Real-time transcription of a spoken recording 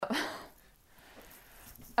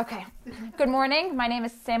Okay. Good morning. My name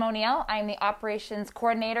is Sam O'Neill. I'm the operations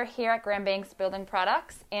coordinator here at Grand Banks Building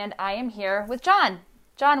Products, and I am here with John.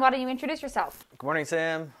 John, why don't you introduce yourself? Good morning,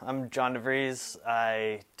 Sam. I'm John DeVries.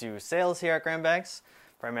 I do sales here at Grand Banks,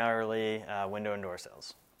 primarily window and door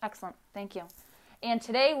sales. Excellent. Thank you. And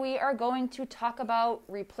today we are going to talk about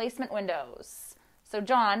replacement windows. So,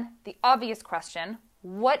 John, the obvious question,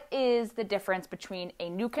 what is the difference between a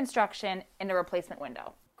new construction and a replacement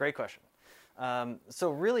window? Great question.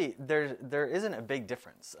 So really, there isn't a big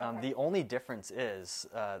difference. The only difference is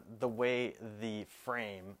the way the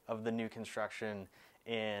frame of the new construction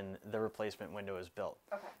and the replacement window is built.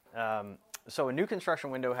 Okay. So a new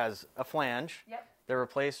construction window has a flange. Yep. They're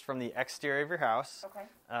replaced from the exterior of your house.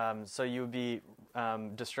 Okay. So you would be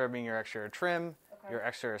disturbing your exterior trim, Okay. your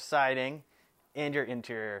exterior siding, and your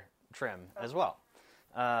interior trim as well.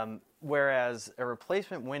 Whereas a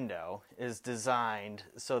replacement window is designed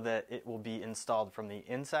so that it will be installed from the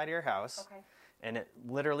inside of your house, Okay. and it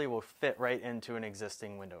literally will fit right into an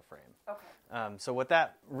existing window frame. Okay. So what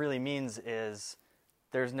that really means is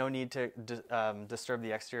there's no need to disturb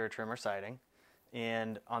the exterior trim or siding,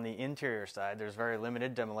 and on the interior side, there's very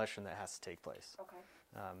limited demolition that has to take place. Okay.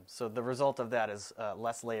 So the result of that is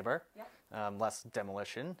less labor, Yep. less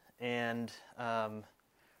demolition, and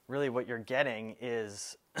really what you're getting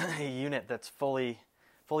is a unit that's fully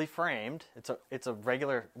framed. It's a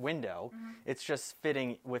regular window. Mm-hmm. It's just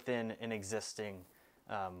fitting within an existing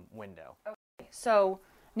window. So,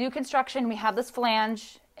 new construction, we have this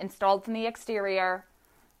flange installed from the exterior.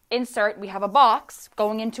 Insert, we have a box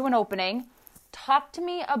going into an opening. Talk to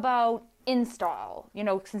me about install. You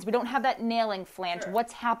know, since we don't have that nailing flange, Sure.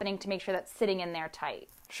 what's happening to make sure that's sitting in there tight?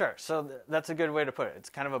 Sure. So that's a good way to put it. It's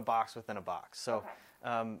kind of a box within a box. So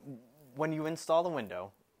when you install the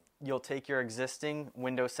window, you'll take your existing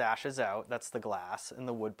window sashes out. That's the glass and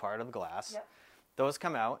the wood part of the glass. Yep. Those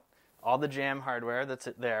come out. All the jam hardware that's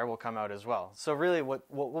there will come out as well. So really what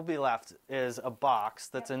will be left is a box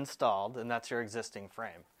that's installed, and that's your existing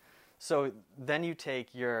frame. So then you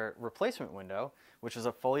take your replacement window, which is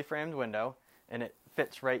a fully framed window, and it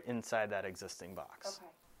fits right inside that existing box.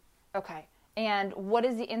 Okay. And what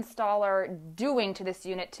is the installer doing to this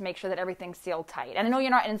unit to make sure that everything's sealed tight? And I know you're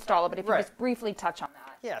not an installer, but if you Right. just briefly touch on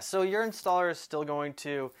that. Yeah, so your installer is still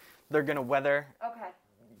they're going to weather Okay.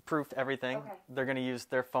 proof everything. Okay. They're going to use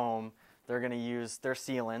their foam. They're going to use their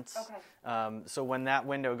sealants. Okay. So when that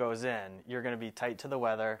window goes in, you're going to be tight to the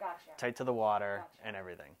weather, Gotcha. tight to the water, Gotcha. and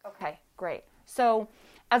everything. Okay, great. So,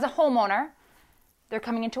 as a homeowner, they're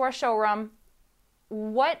coming into our showroom.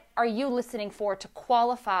 What are you listening for to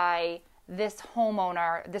qualify this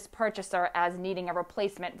homeowner, this purchaser, as needing a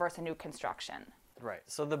replacement versus a new construction? Right.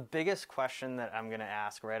 So the biggest question that I'm going to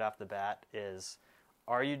ask right off the bat is,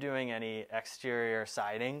 are you doing any exterior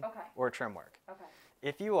siding Okay. or trim work? Okay.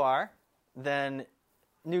 If you are, then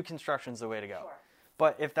new construction is the way to go. Sure.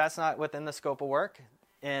 But if that's not within the scope of work,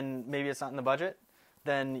 and maybe it's not in the budget,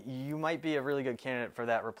 then you might be a really good candidate for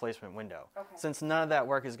that replacement window. Okay. Since none of that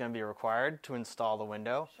work is going to be required to install the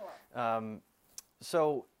window. Sure.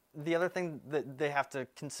 So the other thing that they have to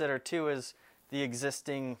consider too is the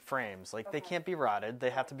existing frames. Like they Okay. can't be rotted, they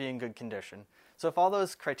have to be in good condition. So if all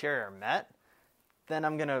those criteria are met, then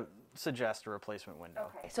I'm going to suggest a replacement window.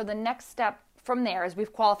 Okay. So the next step from there is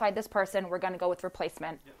we've qualified this person. We're going to go with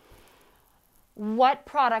replacement. Yep. What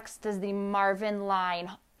products does the Marvin line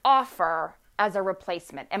offer as a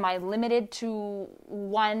replacement? Am I limited to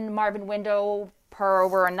one Marvin window per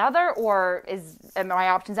over another, or are my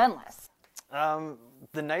options endless?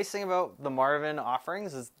 The nice thing about the Marvin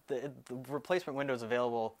offerings is the replacement window is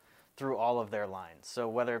available through all of their lines. So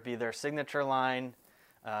whether it be their signature line,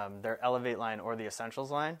 their Elevate line, or the Essentials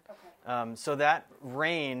line. Okay. So that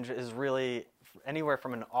range is really anywhere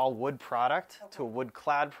from an all-wood product to a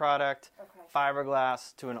wood-clad product, Okay.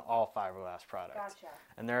 fiberglass to an all-fiberglass product. Gotcha.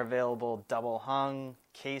 And they're available double-hung,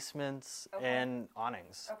 casements, Okay. and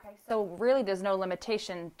awnings. Okay. So really there's no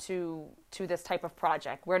limitation to this type of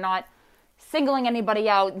project. We're not singling anybody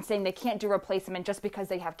out and saying they can't do replacement just because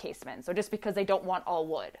they have casements or just because they don't want all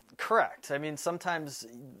wood. Correct. I mean, sometimes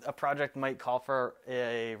a project might call for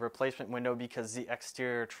a replacement window because the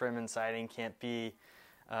exterior trim and siding can't be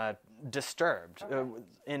disturbed. Okay.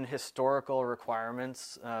 In historical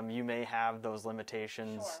requirements, you may have those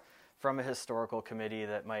limitations Sure. from a historical committee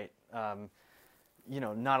that might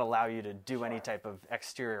not allow you to do any Sure. type of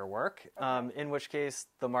exterior work, in which case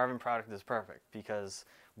the Marvin product is perfect because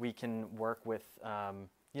we can work with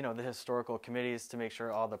the historical committees to make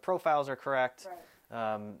sure all the profiles are correct.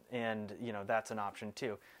 And that's an option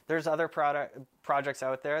too. There's other projects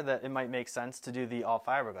out there that it might make sense to do the all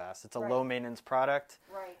fiberglass. It's a low maintenance product,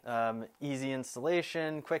 easy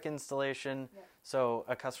installation, quick installation. So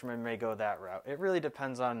a customer may go that route. It really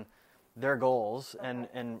depends on their goals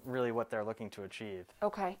and really what they're looking to achieve.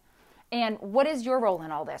 Okay. And what is your role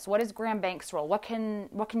in all this? What is Graham Banks' role? What can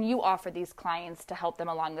you offer these clients to help them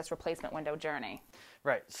along this replacement window journey?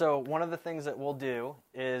 Right. So one of the things that we'll do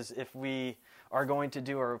is if we are going to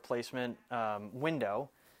do a replacement window,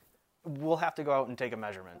 we'll have to go out and take a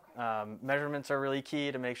measurement. Measurements are really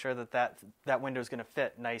key to make sure that window is going to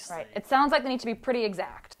fit nicely. Right. It sounds like they need to be pretty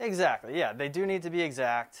exact. Exactly. Yeah, they do need to be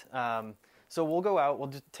exact. So we'll go out, we'll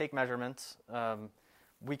just take measurements.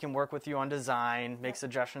 We can work with you on design, make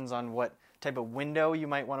suggestions on what type of window you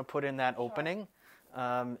might want to put in that opening.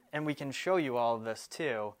 And we can show you all of this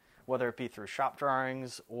too, whether it be through shop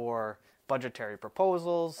drawings or budgetary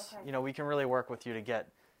proposals. We can really work with you to get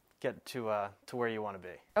to where you want to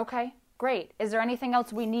be. Okay, great. Is there anything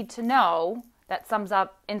else we need to know that sums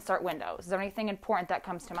up insert windows? Is there anything important that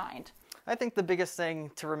comes to mind? I think the biggest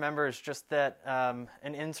thing to remember is just that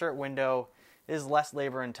an insert window is less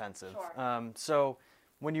labor intensive. So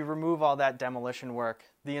when you remove all that demolition work,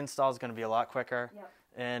 the install is going to be a lot quicker.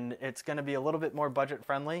 And it's going to be a little bit more budget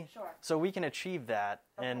friendly. So we can achieve that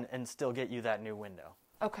and still get you that new window.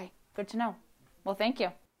 Okay, good to know. Well, thank you.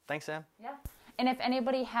 Thanks, Sam. Yeah. And if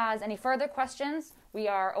anybody has any further questions, we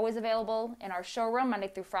are always available in our showroom Monday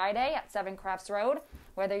through Friday at 7 Crafts Road.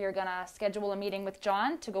 Whether you're going to schedule a meeting with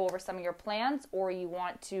John to go over some of your plans, or you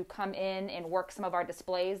want to come in and work some of our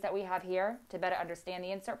displays that we have here to better understand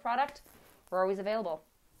the insert product, we're always available.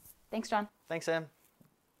 Thanks, John. Thanks, Sam.